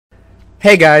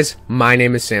Hey guys, my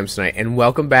name is Samsonite, and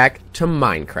welcome back to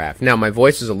Minecraft. Now, my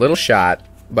voice is a little shot,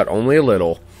 but only a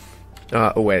little.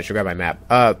 Oh wait, I should grab my map.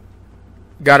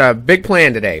 Got a big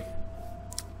plan today.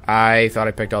 I thought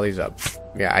I picked all these up.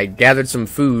 Yeah, I gathered some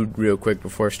food real quick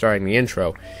before starting the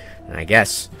intro, and I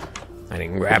guess I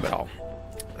didn't grab it all.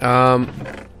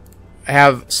 I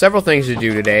have several things to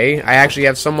do today. I actually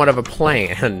have somewhat of a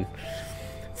plan.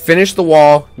 Finish the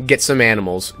wall, get some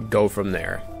animals, go from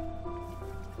there.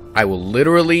 I will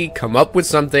literally come up with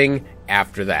something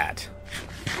after that.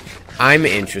 I'm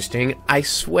interesting, I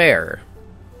swear.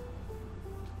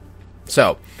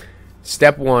 So,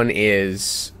 step one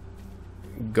is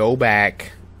go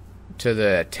back to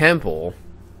the temple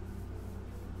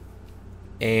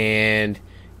and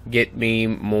get me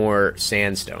more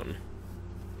sandstone.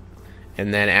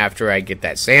 And then after I get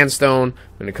that sandstone,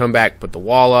 I'm going to come back, put the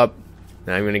wall up,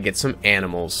 and I'm going to get some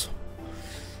animals.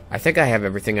 I think I have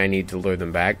everything I need to lure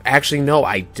them back. Actually, no,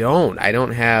 I don't. I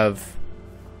don't have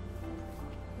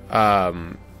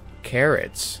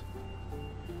carrots.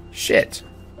 Shit.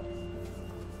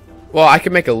 Well, I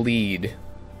could make a lead.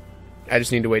 I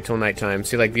just need to wait till nighttime.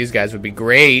 See, like, these guys would be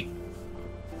great.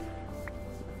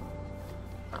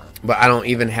 But I don't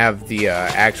even have the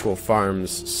actual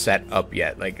farms set up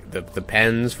yet. Like, the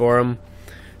pens for them.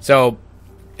 So,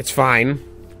 it's fine.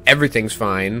 Everything's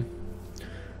fine.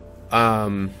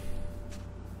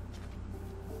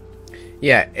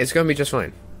 Yeah, it's gonna be just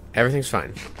fine. Everything's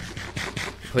fine.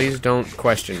 Please don't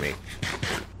question me.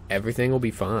 Everything will be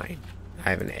fine.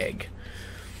 I have an egg.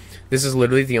 This is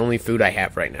literally the only food I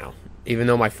have right now. Even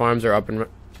though my farms are up and...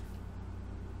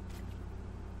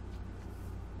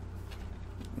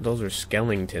 Those are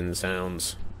skeleton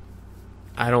sounds.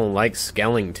 I don't like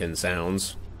skeleton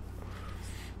sounds.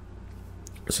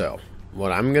 So,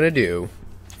 what I'm gonna do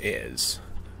is...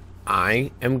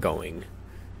 I am going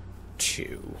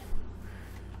to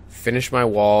finish my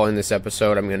wall in this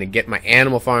episode. I'm going to get my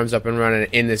animal farms up and running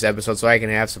in this episode so I can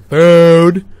have some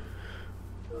food.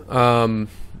 And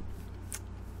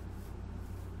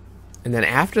then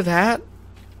after that,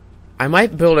 I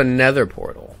might build a nether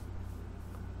portal.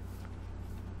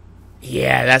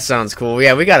 Yeah, that sounds cool.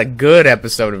 Yeah, we got a good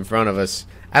episode in front of us.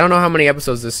 I don't know how many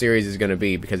episodes this series is going to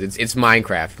be because it's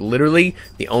Minecraft. Literally,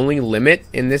 the only limit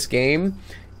in this game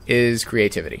is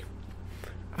creativity.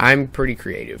 I'm pretty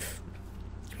creative,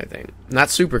 I think.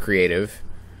 Not super creative.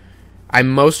 I'm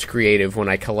most creative when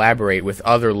I collaborate with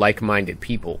other like-minded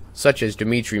people, such as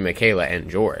Dimitri, Michaela, and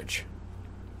George.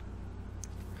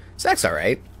 So that's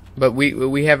alright. But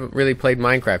we haven't really played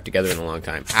Minecraft together in a long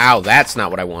time. Ow, that's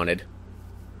not what I wanted.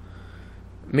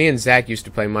 Me and Zach used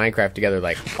to play Minecraft together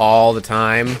like all the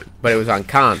time, but it was on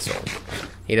console.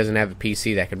 He doesn't have a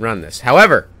PC that could run this.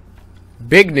 However,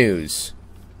 big news.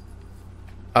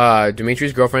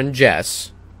 Dimitri's girlfriend,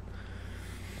 Jess,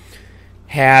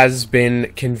 has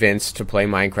been convinced to play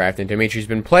Minecraft, and Dimitri's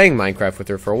been playing Minecraft with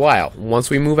her for a while. Once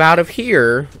we move out of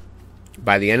here,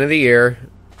 by the end of the year,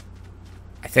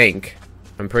 I think,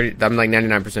 I'm like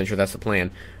 99% sure that's the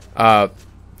plan,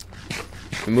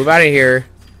 we move out of here,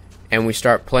 and we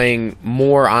start playing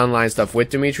more online stuff with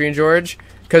Dimitri and George,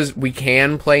 because we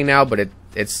can play now, but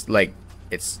it's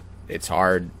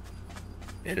hard.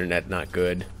 Internet not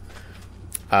good.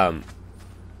 The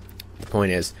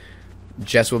point is,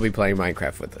 Jess will be playing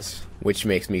Minecraft with us, which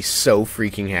makes me so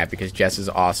freaking happy because Jess is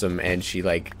awesome and she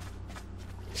like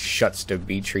shuts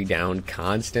Dimitri down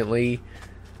constantly.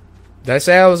 Did I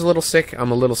say I was a little sick?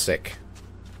 I'm a little sick.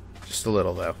 Just a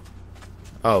little though.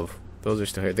 Oh, those are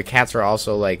still here. The cats are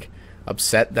also like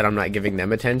upset that I'm not giving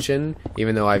them attention,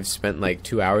 even though I've spent like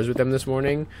 2 hours with them this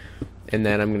morning. And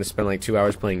then I'm going to spend like 2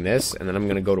 hours playing this, and then I'm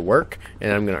going to go to work,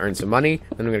 and I'm going to earn some money,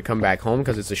 then I'm going to come back home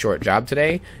because it's a short job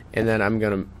today, and then I'm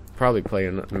going to probably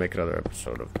make another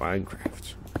episode of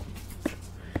Minecraft.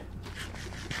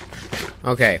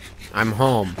 Okay, I'm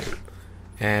home,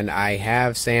 and I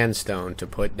have sandstone to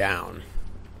put down.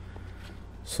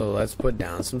 So let's put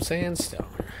down some sandstone.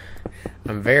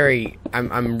 I'm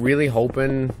really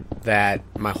hoping that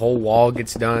my whole wall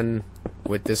gets done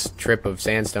with this trip of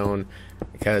sandstone.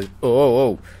 Because,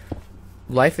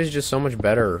 life is just so much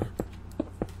better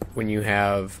when you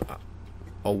have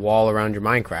a wall around your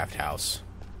Minecraft house.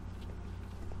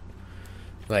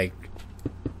 Like,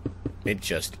 it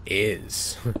just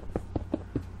is.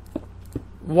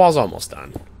 Wall's almost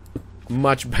done.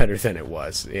 Much better than it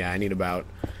was. Yeah, I need about,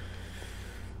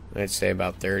 I'd say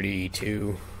about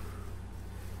 32.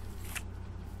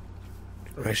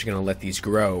 I'm actually going to let these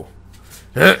grow.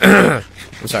 I'm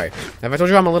sorry. Have I told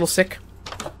you I'm a little sick?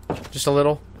 Just a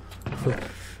little?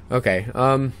 Okay,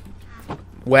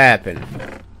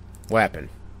 weapon.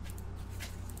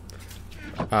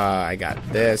 I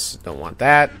got this. Don't want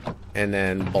that. And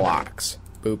then blocks.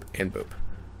 Boop and boop.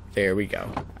 There we go.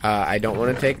 I don't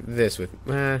want to take this with...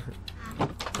 I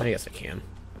guess I can.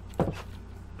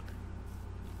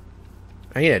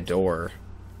 I need a door.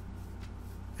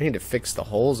 I need to fix the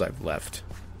holes I've left.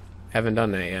 Haven't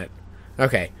done that yet.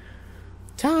 Okay.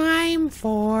 Time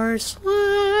for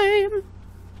slime.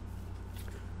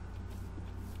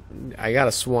 I got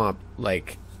a swamp,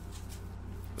 like,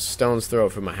 stone's throw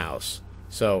from my house.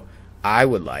 So, I'd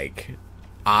like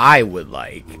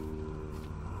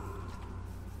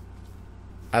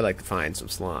to find some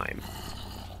slime.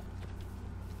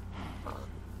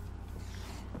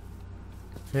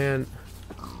 Man.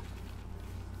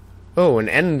 Oh, an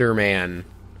Enderman.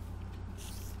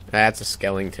 That's a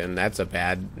skeleton. That's a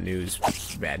bad news.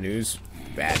 Bad news.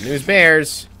 Bad news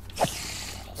bears.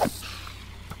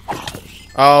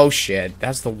 Oh, shit.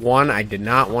 That's the one I did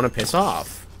not want to piss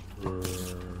off.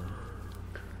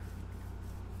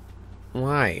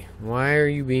 Why? Why are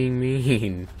you being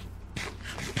mean?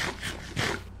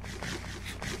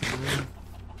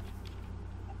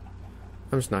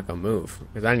 I'm just not gonna move,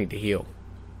 because I need to heal.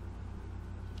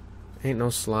 Ain't no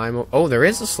slime. Oh, there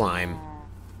is a slime.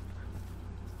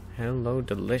 Hello,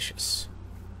 delicious.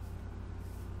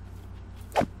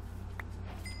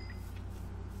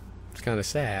 It's kind of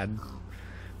sad.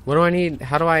 What do I need?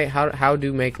 How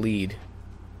do make lead?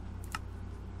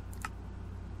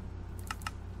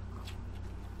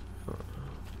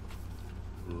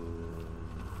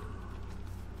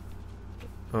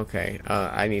 Okay,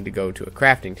 I need to go to a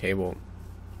crafting table.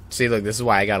 See, look, this is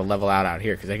why I gotta level out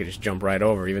here, because I could just jump right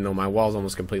over, even though my wall's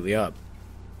almost completely up.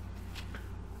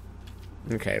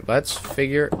 Okay, let's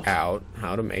figure out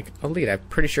how to make a lead. I'm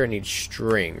pretty sure I need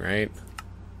string, right?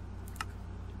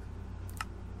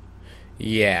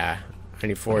 Yeah, I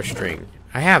need 4 string.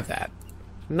 I have that.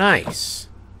 Nice.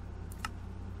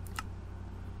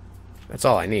 That's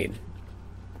all I need.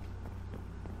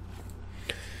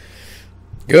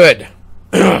 Good.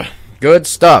 Good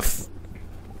stuff.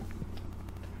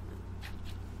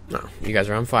 No, you guys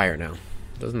are on fire now.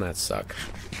 Doesn't that suck?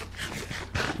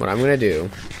 What I'm gonna do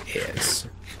is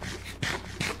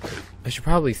I should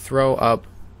probably throw up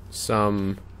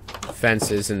some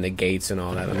fences and the gates and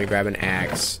all that. Let me grab an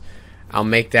axe. I'll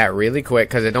make that really quick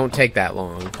because it don't take that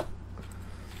long.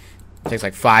 It takes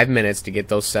like 5 minutes to get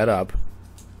those set up.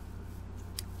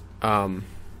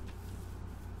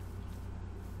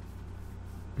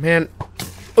 Man.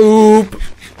 Oop.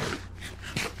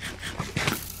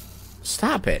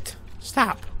 Stop it.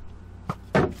 Stop.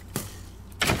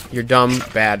 You're dumb,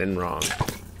 bad, and wrong.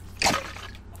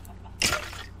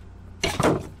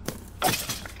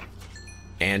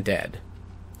 And dead.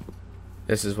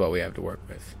 This is what we have to work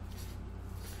with.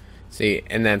 See,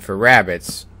 and then for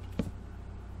rabbits,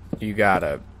 you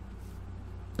gotta...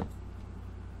 And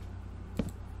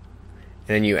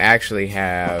then you actually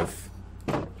have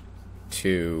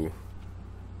to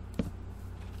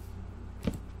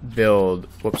build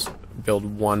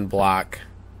one block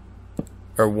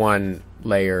or one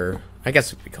layer, I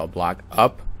guess it would be called block,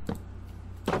 up,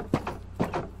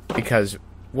 because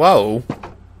whoa,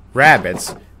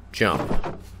 rabbits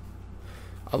jump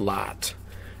a lot.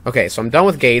 Okay, so I'm done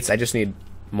with gates. I just need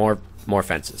more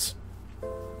fences.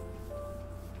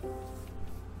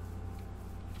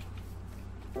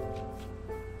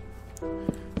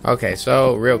 Okay,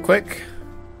 so real quick,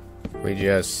 we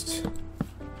just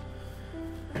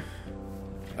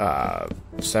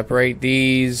separate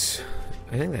these.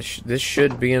 I think that this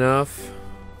should be enough.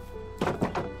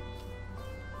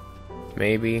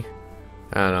 Maybe.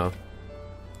 I don't know.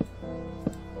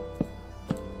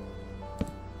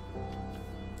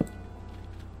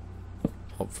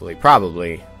 Hopefully.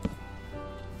 Probably.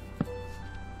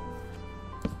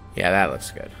 Yeah, that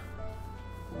looks good.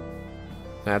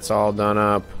 That's all done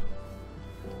up.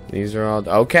 These are all...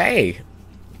 Okay!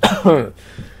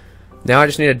 Now I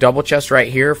just need a double chest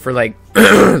right here for, like,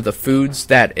 the foods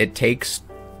that it takes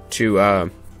to,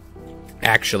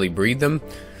 actually breed them.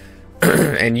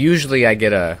 And usually I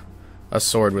get a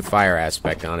sword with fire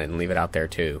aspect on it and leave it out there,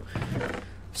 too.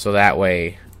 So that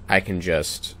way I can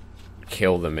just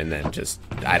kill them and then just...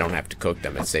 I don't have to cook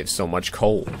them. It saves so much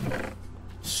coal.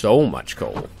 So much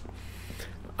coal.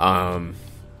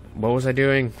 What was I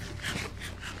doing?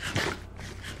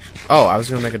 Oh, I was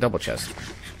gonna make a double chest.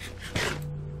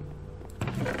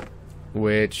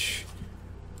 Which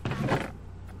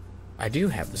I do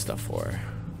have the stuff for.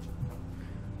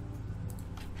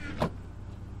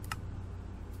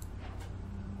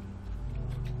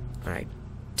 I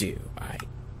do.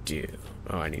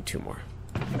 Oh, I need 2 more.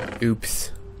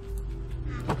 Oops.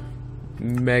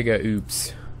 Mega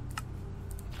oops.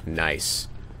 Nice.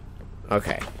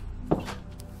 Okay.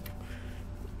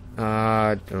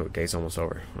 Oh, day's almost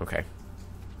over. Okay.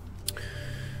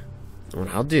 What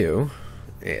I'll do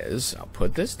is I'll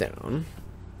put this down.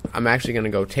 I'm actually going to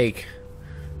go take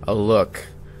a look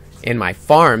in my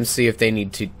farm, see if they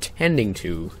need to tending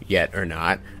to yet or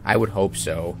not. I would hope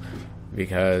so,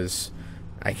 because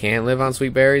I can't live on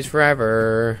sweet berries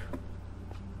forever.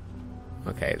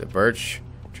 Okay, the birch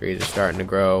trees are starting to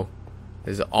grow.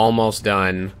 This is almost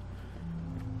done.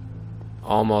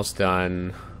 Almost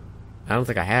done. I don't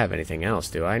think I have anything else,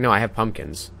 do I? No, I have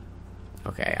pumpkins.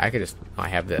 Okay, I could just... Oh, I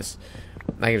have this.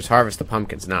 I can just harvest the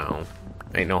pumpkins now.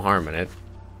 Ain't no harm in it.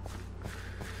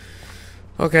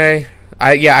 Okay.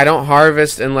 Yeah, I don't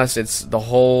harvest unless it's... The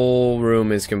whole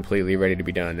room is completely ready to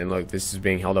be done. And look, this is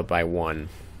being held up by one.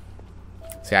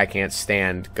 See, I can't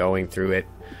stand going through it.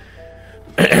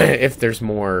 If there's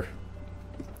more...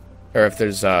 Or if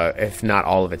there's, if not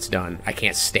all of it's done. I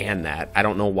can't stand that. I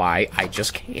don't know why. I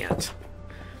just can't.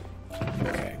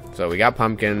 Okay, so we got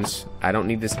pumpkins. I don't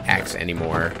need this axe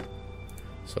anymore.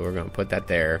 So we're going to put that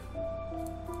there.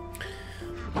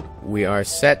 We are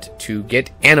set to get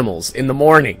animals in the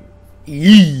morning.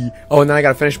 Yee! Oh, and then I got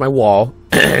to finish my wall.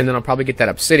 And then I'll probably get that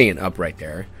obsidian up right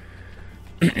there.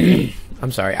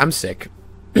 I'm sorry, I'm sick.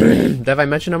 Have I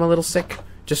mentioned I'm a little sick?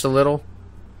 Just a little?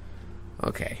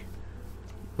 Okay.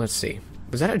 Let's see.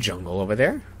 Was that a jungle over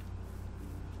there?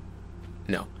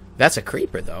 No. That's a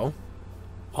creeper, though.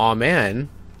 Aw, man.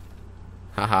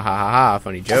 Ha ha ha ha ha.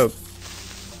 Funny joke.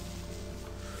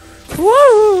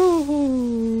 Woo!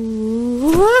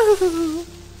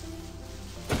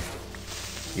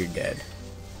 You're dead.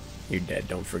 You're dead.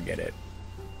 Don't forget it.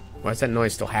 Why is that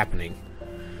noise still happening?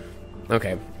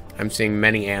 Okay. I'm seeing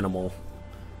many animal.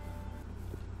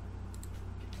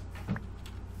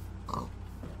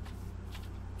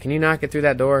 Can you not get through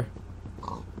that door?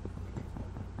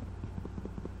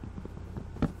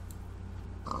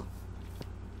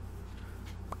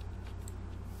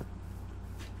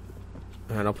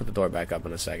 Alright, I'll put the door back up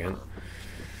in a second.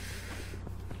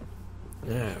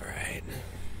 Alright.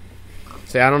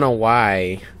 See, I don't know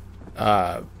why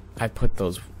I put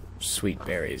those sweet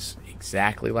berries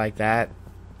exactly like that.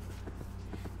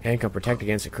 And can protect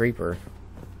against a creeper.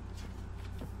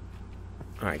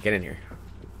 Alright, get in here.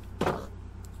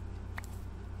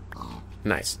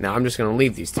 Nice. Now I'm just going to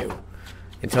leave these two.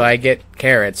 Until I get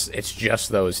carrots, it's just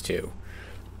those two.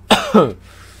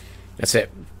 That's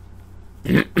it.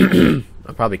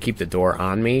 I'll probably keep the door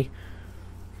on me,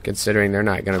 considering they're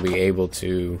not going to be able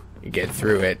to get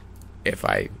through it if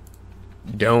I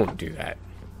don't do that.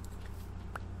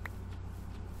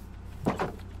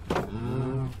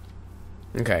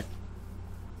 Okay.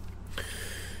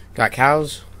 Got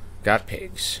cows, got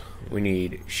pigs. We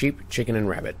need sheep, chicken, and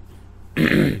rabbit.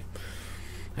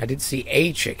 I did see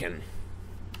a chicken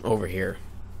over here.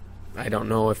 I don't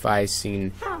know if I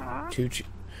seen two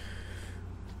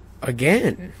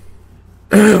again.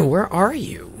 Where are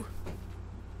you?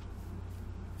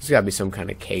 There's gotta be some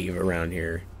kind of cave around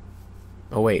here.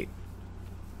 Oh wait,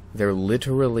 there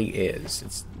literally is.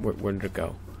 It's where did it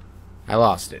go? I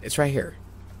lost it. It's right here.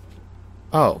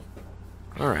 Oh,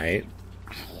 all right.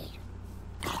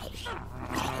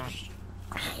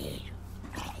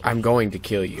 I'm going to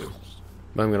kill you.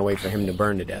 But I'm going to wait for him to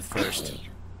burn to death first.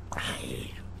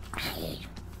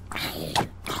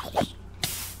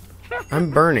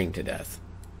 I'm burning to death.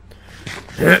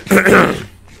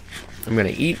 I'm going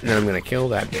to eat, and then I'm going to kill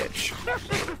that bitch.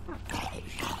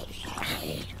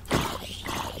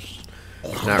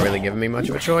 Not really giving me much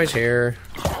of a choice here.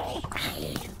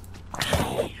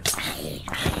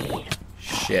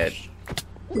 Shit.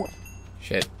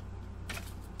 Shit.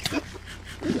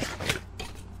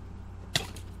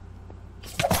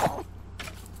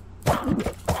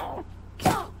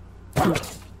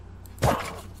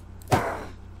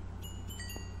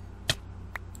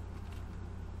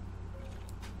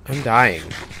 I'm dying.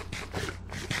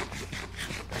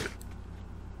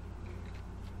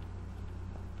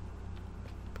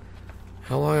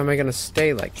 How long am I gonna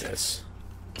stay like this?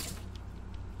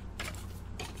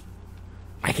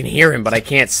 I can hear him, but I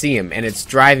can't see him, and it's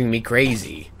driving me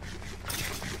crazy.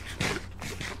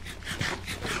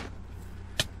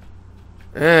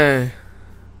 Is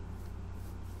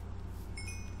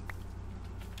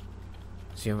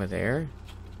he over there?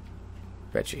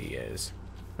 Bet you he is.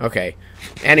 Okay.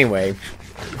 Anyway,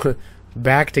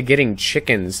 back to getting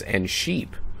chickens and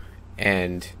sheep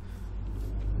and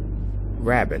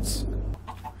rabbits.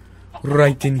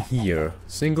 Right in here.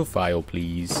 Single file,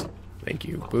 please. Thank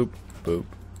you. Boop, boop,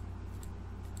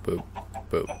 boop,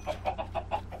 boop.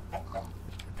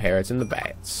 Parrots and the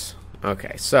bats.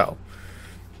 Okay, so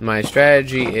My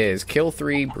strategy is kill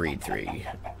 3, breed 3.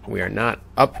 We are not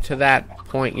up to that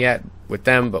point yet with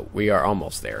them, but we are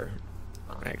almost there,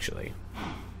 actually.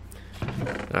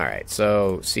 Alright,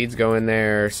 so seeds go in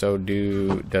there, so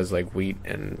does like wheat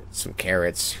and some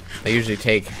carrots. I usually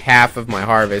take half of my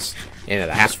harvest into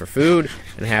the house for food,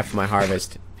 and half of my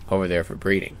harvest over there for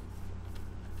breeding.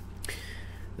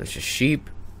 That's just sheep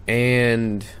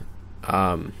and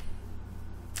rabbit.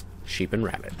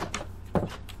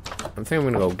 I think I'm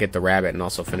gonna go get the rabbit and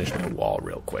also finish my wall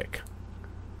real quick.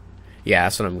 Yeah,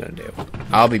 that's what I'm gonna do.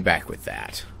 I'll be back with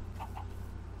that.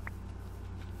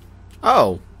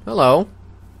 Oh, hello.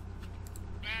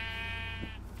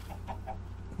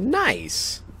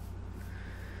 Nice.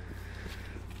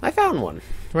 I found one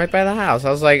right by the house.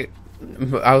 I was like,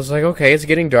 okay, it's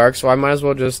getting dark, so I might as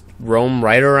well just roam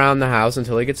right around the house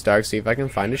until it gets dark, see if I can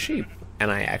find a sheep. And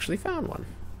I actually found one.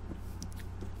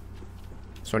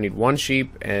 So I need 1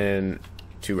 sheep and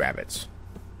 2 rabbits.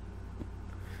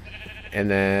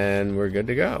 And then we're good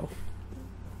to go.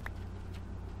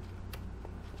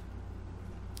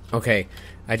 Okay,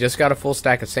 I just got a full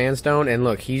stack of sandstone, and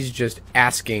look, he's just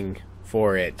asking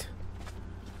for it.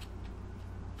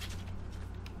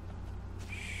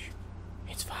 Shh,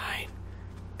 it's fine.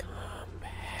 Come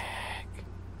back.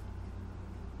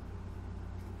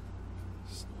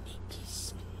 Sneaky,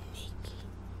 sneaky.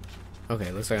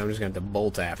 Okay, looks like I'm just going to have to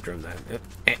bolt after him then.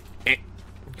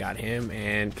 Got him,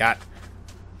 and got...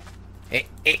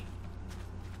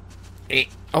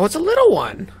 Oh, it's a little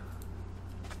one.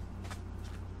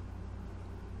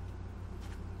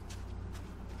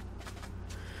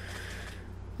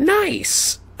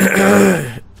 Nice.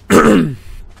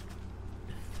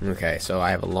 Okay, so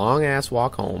I have a long ass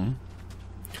walk home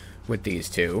with these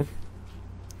two.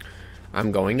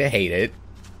 I'm going to hate it,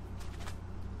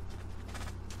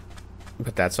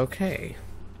 but that's okay.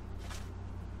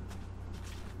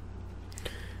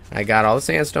 I got all the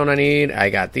sandstone I need. I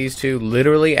got these two.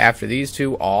 Literally, after these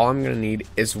two, all I'm going to need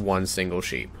is 1 single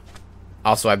sheep.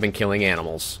 Also, I've been killing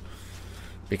animals,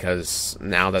 because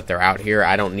now that they're out here,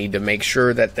 I don't need to make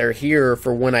sure that they're here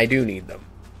for when I do need them.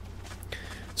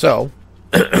 So,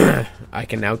 I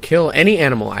can now kill any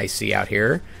animal I see out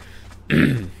here,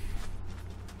 and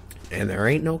there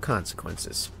ain't no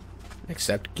consequences,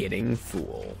 except getting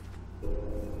full.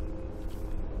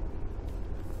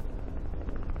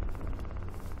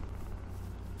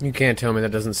 You can't tell me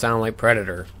that doesn't sound like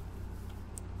Predator.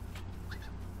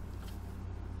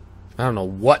 I don't know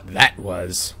what that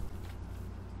was.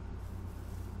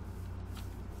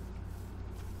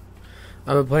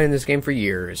 I've been playing this game for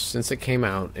years, since it came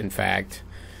out, in fact.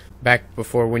 Back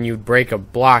before, when you'd break a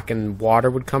block and water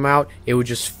would come out, it would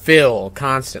just fill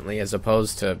constantly, as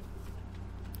opposed to...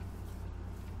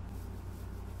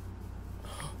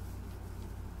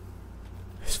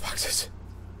 There's foxes.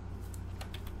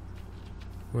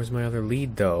 Where's my other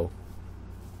lead, though?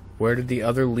 Where did the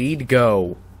other lead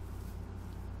go?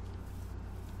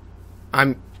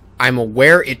 I'm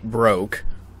aware it broke.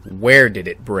 Where did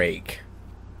it break?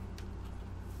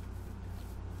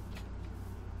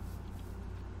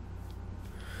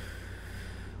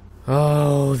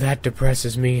 Oh, that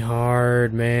depresses me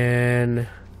hard, man.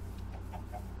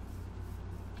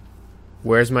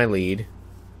 Where's my lead?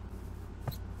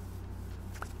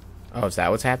 Oh, is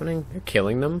that what's happening? They're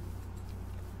killing them?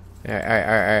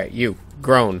 Alright, you.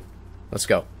 Grown. Let's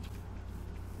go.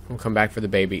 We'll come back for the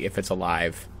baby if it's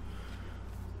alive.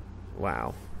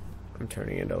 Wow. I'm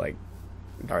turning into, like,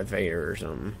 Darth Vader or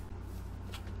something.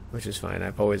 Which is fine.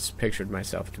 I've always pictured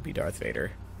myself to be Darth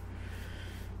Vader.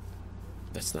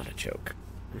 That's not a joke.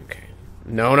 Okay.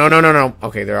 No.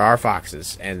 Okay, there are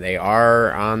foxes, and they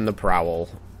are on the prowl.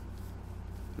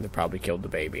 They probably killed the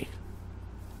baby.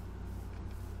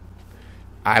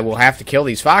 I will have to kill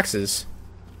these foxes.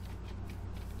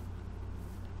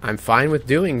 I'm fine with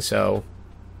doing so.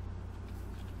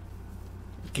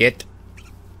 Get...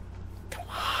 Come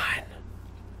on.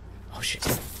 Oh,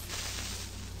 shit.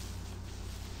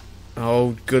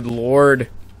 Oh, good lord.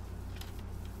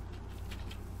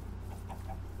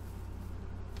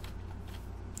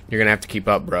 You're gonna have to keep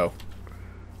up, bro.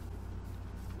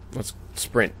 Let's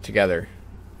sprint together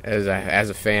as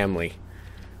a family.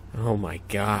 Oh my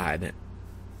god.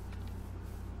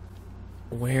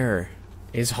 Where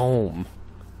is home?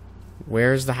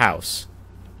 Where's the house?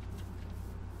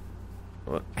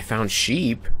 Well, I found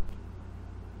sheep.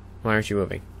 Why aren't you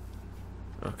moving?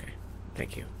 Okay,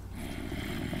 thank you.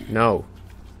 No.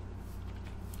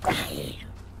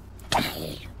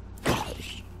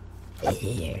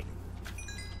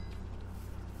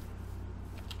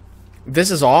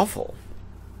 This is awful.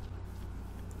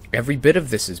 Every bit of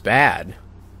this is bad.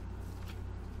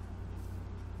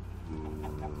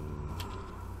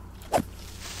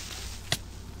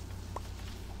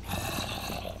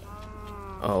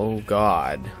 Oh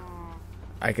god.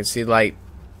 I can see light.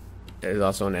 There's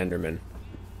also an Enderman.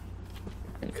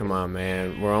 Come on,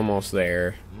 man. We're almost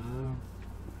there.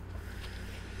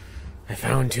 I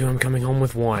found 2. I'm coming home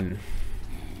with 1.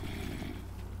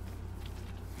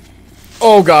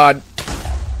 Oh god.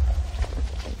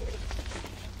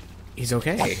 He's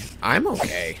okay. I'm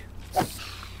okay.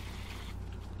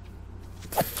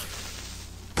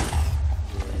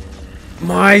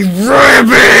 My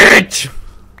rabbit!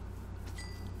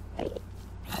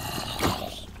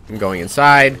 I'm going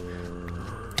inside.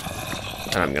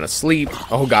 And I'm gonna sleep.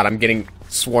 Oh god, I'm getting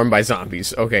swarmed by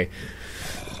zombies. Okay.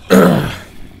 I'm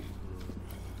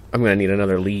gonna need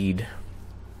another lead.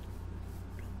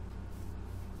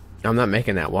 I'm not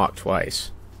making that walk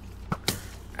twice.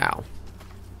 Ow.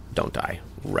 Don't die.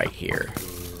 Right here.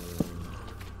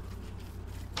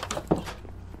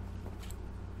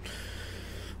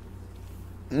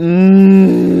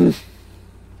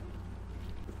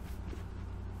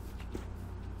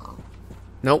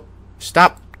 Nope.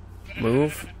 Stop.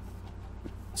 Move.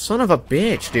 Son of a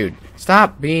bitch, dude.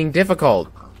 Stop being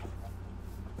difficult.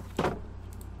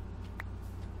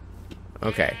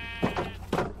 Okay.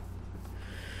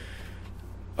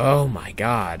 Oh my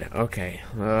god. Okay.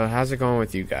 How's it going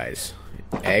with you guys?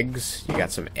 Eggs? You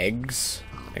got some eggs?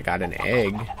 I got an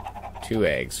egg. 2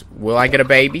 eggs. Will I get a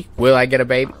baby? Will I get a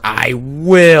baby? I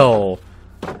will!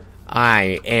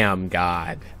 I am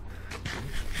God.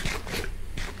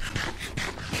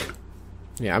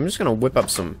 Yeah, I'm just gonna whip up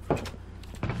some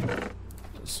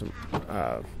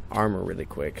armor really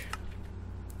quick.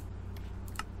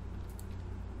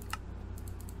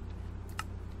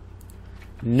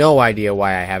 No idea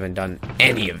why I haven't done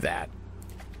any of that.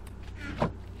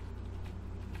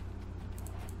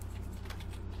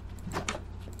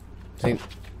 See,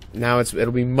 now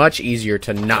it'll be much easier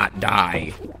to not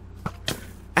die.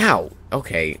 Ow.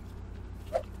 Okay.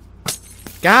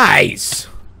 Guys!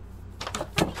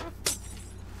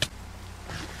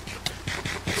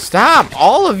 Stop!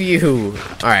 All of you!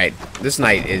 Alright, this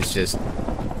night is just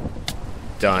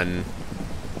done.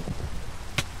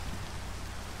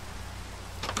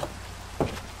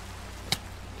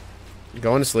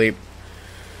 Going to sleep.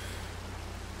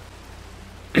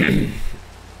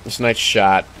 This night's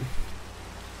shot.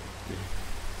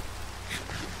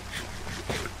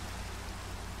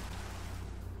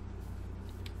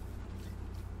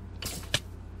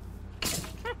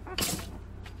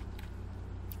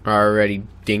 Already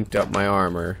dinked up my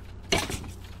armor.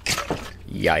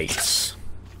 Yikes.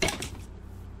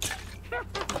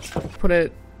 Put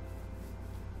it...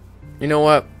 You know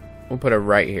what? We'll put it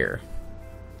right here.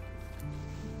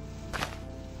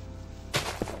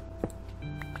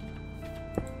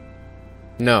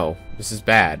 No, this is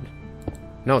bad.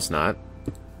 No, it's not.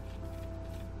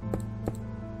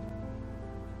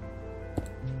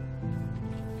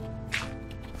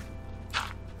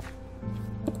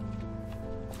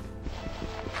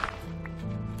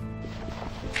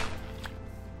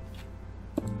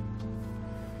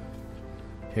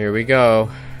 Here we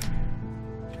go.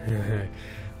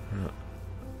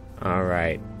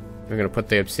 Alright. We're gonna put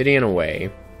the obsidian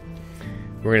away.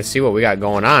 We're gonna see what we got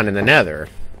going on in the nether.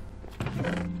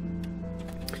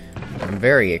 I'm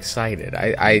very excited.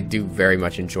 I do very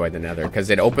much enjoy the nether because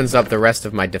it opens up the rest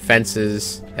of my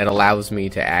defenses. It allows me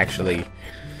to actually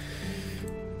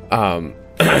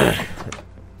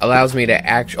allows me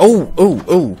to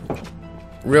oh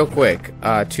real quick,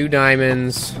 2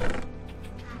 diamonds,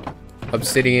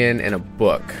 obsidian, and a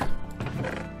book.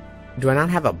 Do I not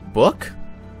have a book?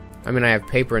 I mean, I have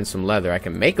paper and some leather. I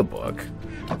can make a book.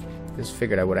 Just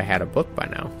figured I would have had a book by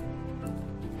now.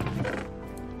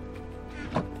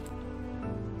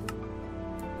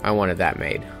 I wanted that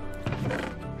made.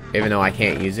 Even though I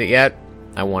can't use it yet,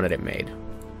 I wanted it made.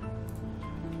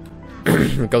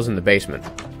 It goes in the basement.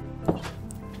 I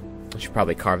should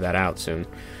probably carve that out soon.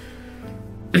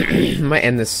 Might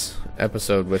end this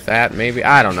episode with that, maybe.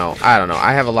 I don't know.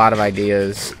 I have a lot of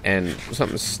ideas, and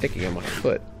something's sticking in my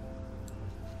foot.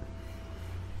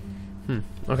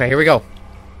 Okay, here we go.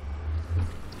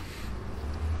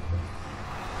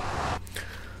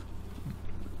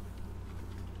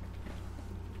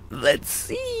 Let's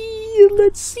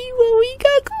see what we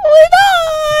got going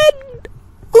on.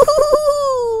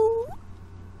 Ooh.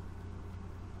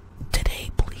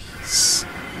 Today, please.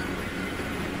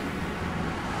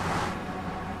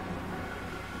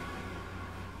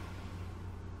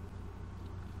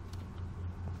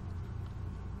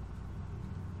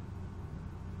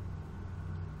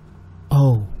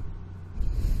 Oh.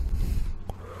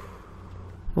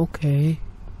 Okay.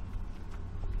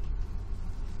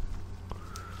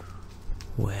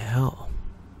 Well,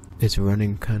 It's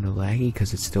running kind of laggy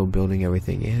because it's still building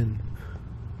everything in.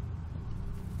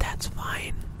 That's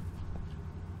fine.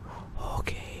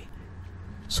 Okay.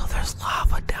 So there's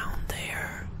lava down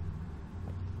there.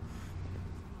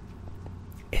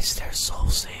 Is there soul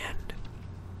sand?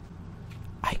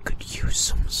 I could use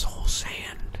some soul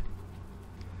sand.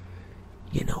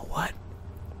 You know what?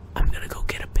 I'm gonna go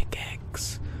get a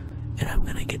pickaxe. And I'm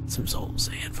gonna get some soul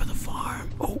sand for the farm.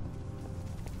 Oh.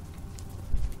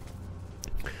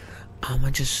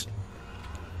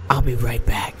 I'll be right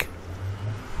back.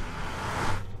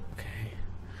 Okay.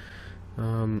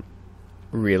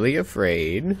 Really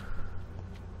afraid.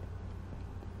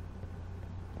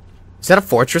 Is that a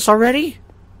fortress already?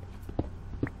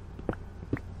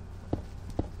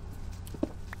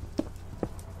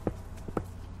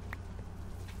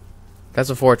 That's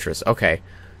a fortress. Okay.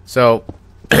 So,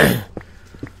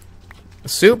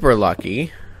 super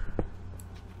lucky.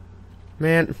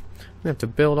 Man, I'm gonna have to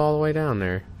build all the way down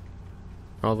there.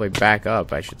 All the way back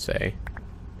up, I should say.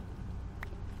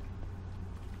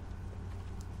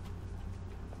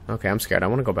 Okay, I'm scared. I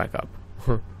want to go back up.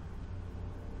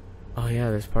 Oh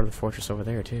yeah, there's part of the fortress over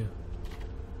there, too.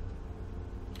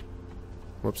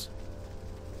 Whoops.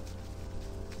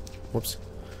 Whoops.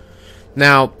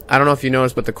 Now, I don't know if you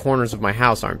noticed, but the corners of my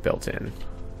house aren't built in.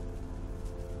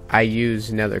 I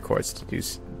use nether quartz to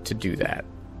do that.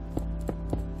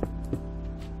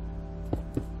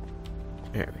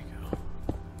 There we go.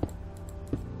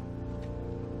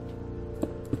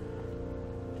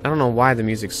 I don't know why the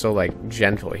music's so, like,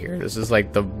 gentle here. This is,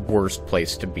 like, the worst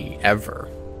place to be ever.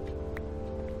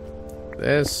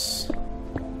 This.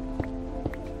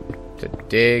 To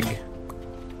dig.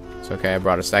 It's okay, I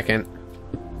brought a second.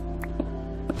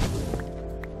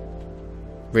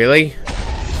 Really?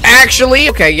 Actually?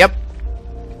 Okay, yep.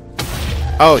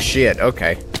 Oh, shit,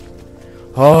 okay.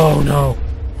 Oh, no.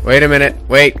 Wait a minute,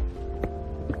 wait.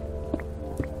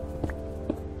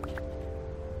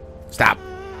 Stop.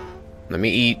 Let me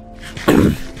eat.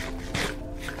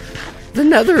 The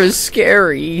nether is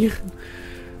scary.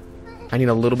 I need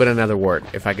a little bit of nether wart.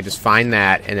 If I could just find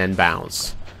that and then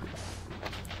bounce.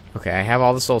 Okay, I have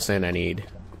all the soul sand I need.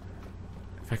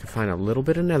 If I could find a little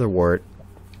bit of nether wart,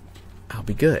 I'll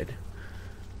be good.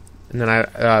 And then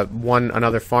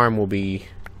another farm will be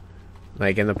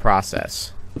like in the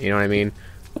process. You know what I mean?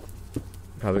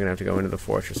 Probably gonna have to go into the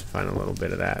fortress to find a little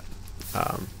bit of that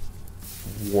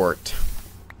wart.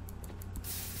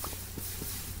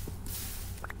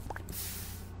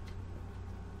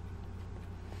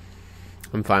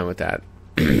 I'm fine with that.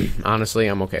 Honestly,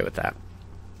 I'm okay with that.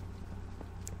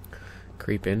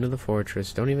 Creep into the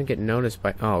fortress. Don't even get noticed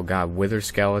by... Oh, God. Wither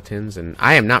skeletons. And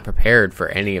I am not prepared for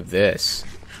any of this.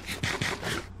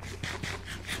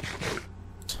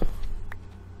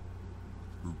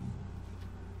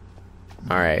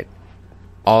 Alright.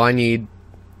 All I need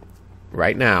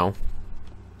right now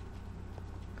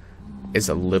is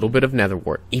a little bit of nether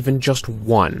wart. Even just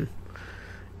one.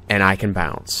 And I can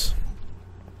bounce.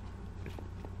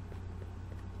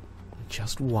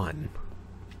 Just one.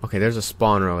 Okay, there's a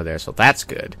spawner over there, so that's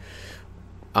good.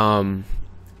 How?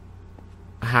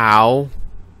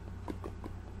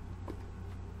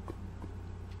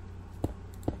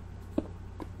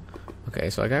 Okay,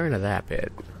 so I got rid of that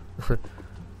bit. As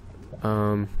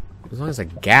long as a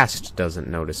ghast doesn't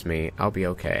notice me, I'll be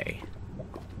okay.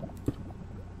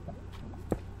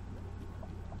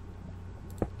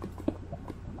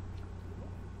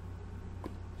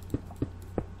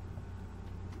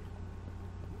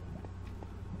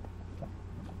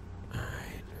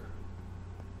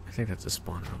 I think that's a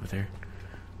spawner over there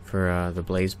for the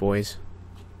Blaze Boys.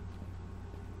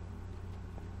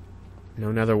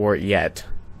 No nether wart yet.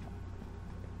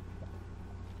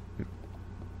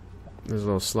 There's a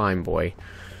little slime boy.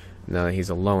 Now that he's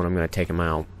alone, I'm gonna take him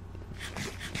out.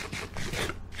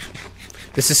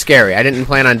 This is scary. I didn't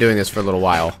plan on doing this for a little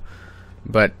while,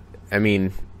 but I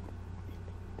mean,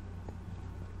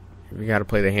 we gotta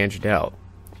play the hand you dealt.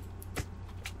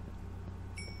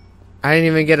 I didn't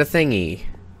even get a thingy.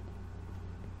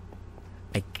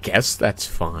 I guess that's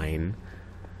fine.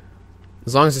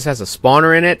 As long as this has a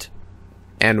spawner in it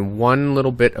and one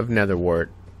little bit of nether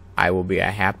wart, I will be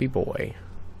a happy boy.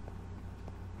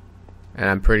 And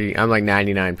I'm like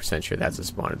 99% sure that's a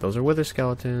spawner. Those are wither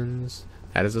skeletons.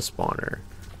 That is a spawner.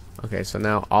 Okay, so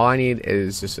now all I need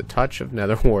is just a touch of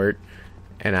nether wart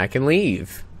and I can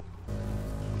leave.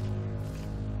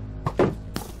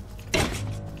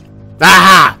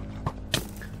 Aha!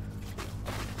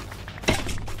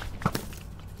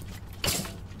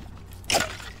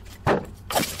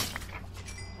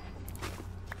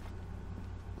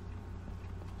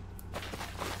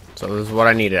 So this is what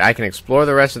I needed. I can explore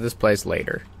the rest of this place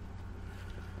later.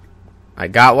 I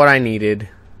got what I needed.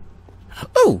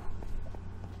 Ooh!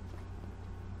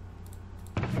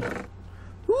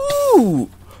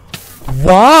 Ooh!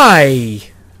 Why?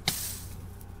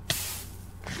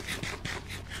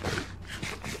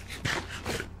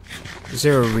 Is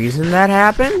there a reason that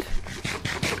happened?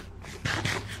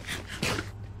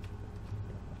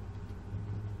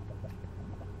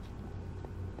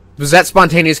 Was that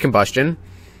spontaneous combustion?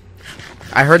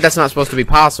 I heard that's not supposed to be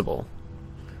possible.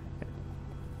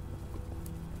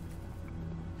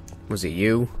 Was it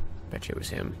you? Bet you it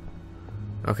was him.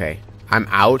 Okay. I'm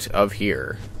out of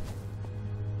here.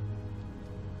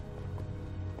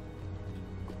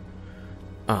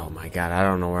 Oh my god, I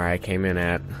don't know where I came in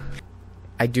at.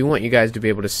 I do want you guys to be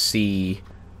able to see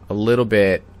a little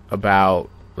bit about,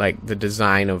 like, the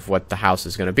design of what the house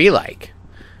is going to be like.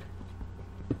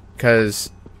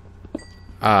 Because,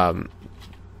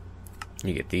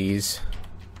 you get these,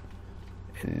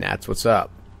 and that's what's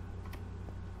up.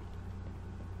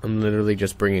 I'm literally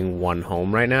just bringing one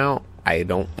home right now. I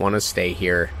don't want to stay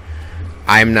here.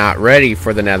 I'm not ready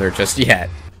for the Nether just yet.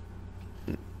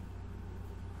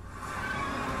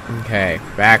 Okay,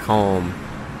 back home.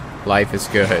 Life is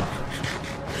good.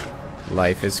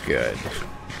 Life is good.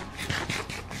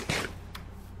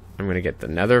 I'm gonna get the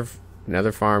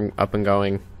Nether farm up and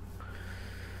going.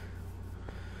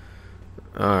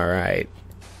 Alright.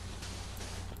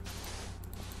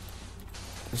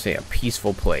 Let's say a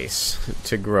peaceful place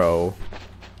to grow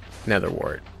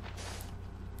netherwort.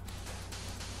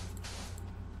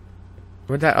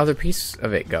 Where'd that other piece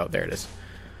of it go? There it is.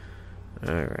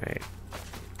 Alright.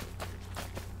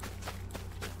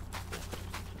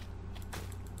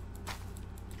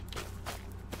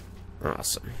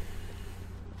 Awesome.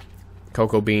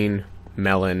 Cocoa bean,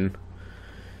 melon,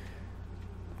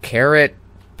 carrot,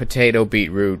 potato,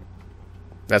 beetroot.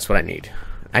 That's what I need.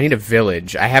 I need a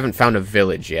village. I haven't found a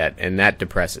village yet, and that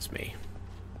depresses me.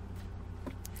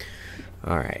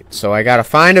 Alright, so I gotta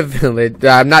find a village.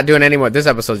 I'm not doing any more. This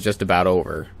episode's just about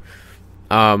over.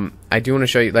 I do want to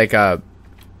show you, like,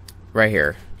 right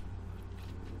here.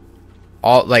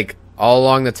 All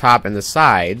along the top and the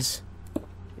sides.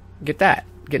 Get that.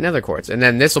 Get nether quartz. And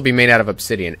then this will be made out of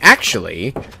obsidian.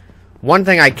 Actually, one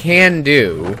thing I can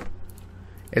do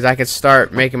is I could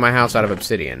start making my house out of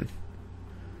obsidian.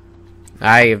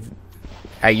 I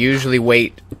usually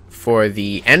wait for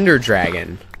the Ender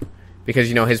Dragon, because,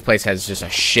 you know, his place has just a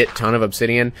shit ton of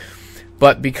obsidian.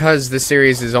 But because this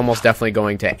series is almost definitely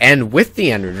going to end with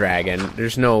the Ender Dragon,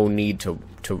 there's no need to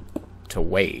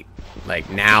wait. Like,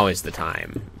 now is the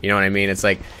time. You know what I mean? It's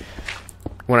like,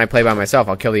 when I play by myself,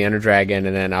 I'll kill the Ender Dragon,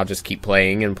 and then I'll just keep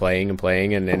playing and playing and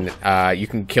playing, and then you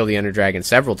can kill the Ender Dragon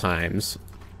several times.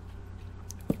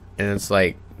 And it's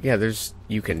like, yeah,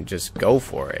 you can just go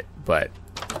for it. But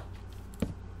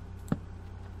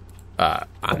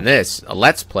on this, a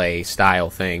Let's Play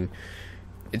style thing,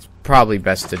 it's probably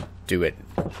best to do it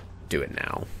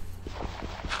now.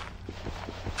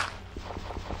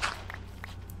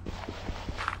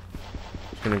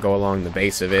 Just gonna go along the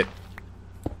base of it.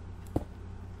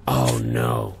 Oh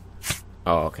no.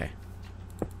 Oh, okay.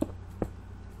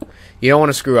 You don't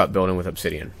want to screw up building with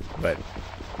obsidian, but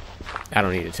I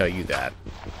don't need to tell you that.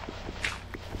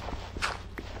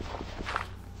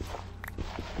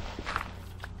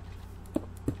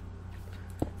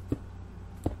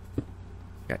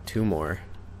 Got two more.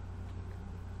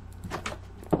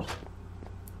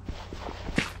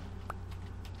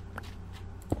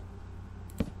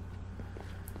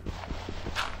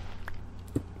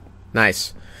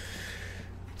 Nice.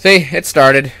 See, it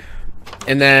started.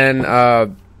 And then,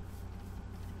 out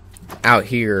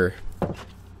here,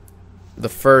 the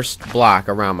first block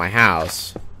around my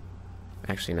house.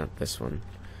 Actually, not this one.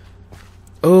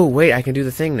 Oh, wait, I can do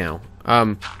the thing now.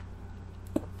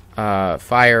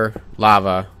 Fire,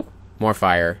 lava, more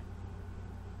fire.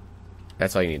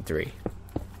 That's all you need, 3.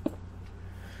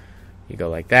 You go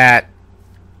like that.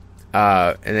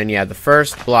 And then, yeah, the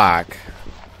first block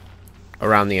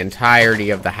around the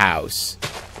entirety of the house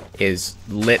is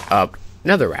lit up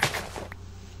netherrack.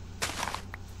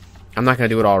 I'm not going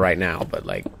to do it all right now, but,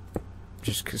 like,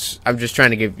 just 'cause I'm just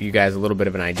trying to give you guys a little bit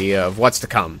of an idea of what's to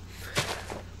come.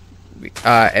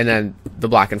 And then the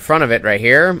block in front of it right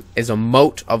here is a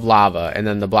moat of lava, and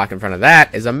then the block in front of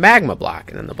that is a magma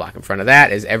block, and then the block in front of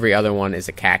that is every other one is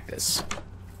a cactus.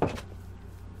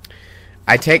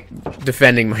 I take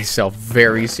defending myself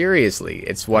very seriously.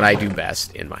 It's what I do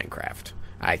best in Minecraft,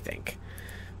 I think.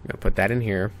 I'm going to put that in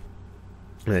here.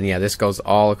 And then, yeah, this goes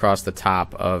all across the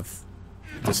top of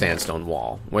the sandstone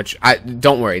wall, which,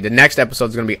 don't worry, the next episode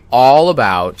is going to be all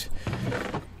about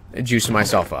juicing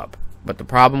myself up. But the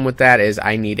problem with that is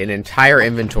I need an entire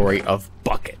inventory of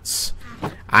buckets.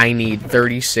 I need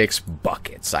 36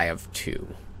 buckets. I have 2.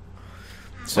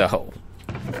 So,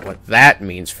 what that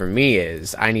means for me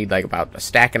is I need like about a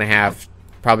stack and a half,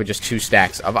 probably just 2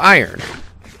 stacks of iron.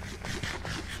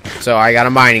 So I got a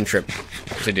mining trip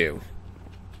to do.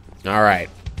 Alright.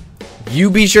 You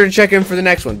be sure to check in for the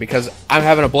next one because I'm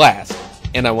having a blast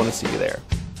and I want to see you there.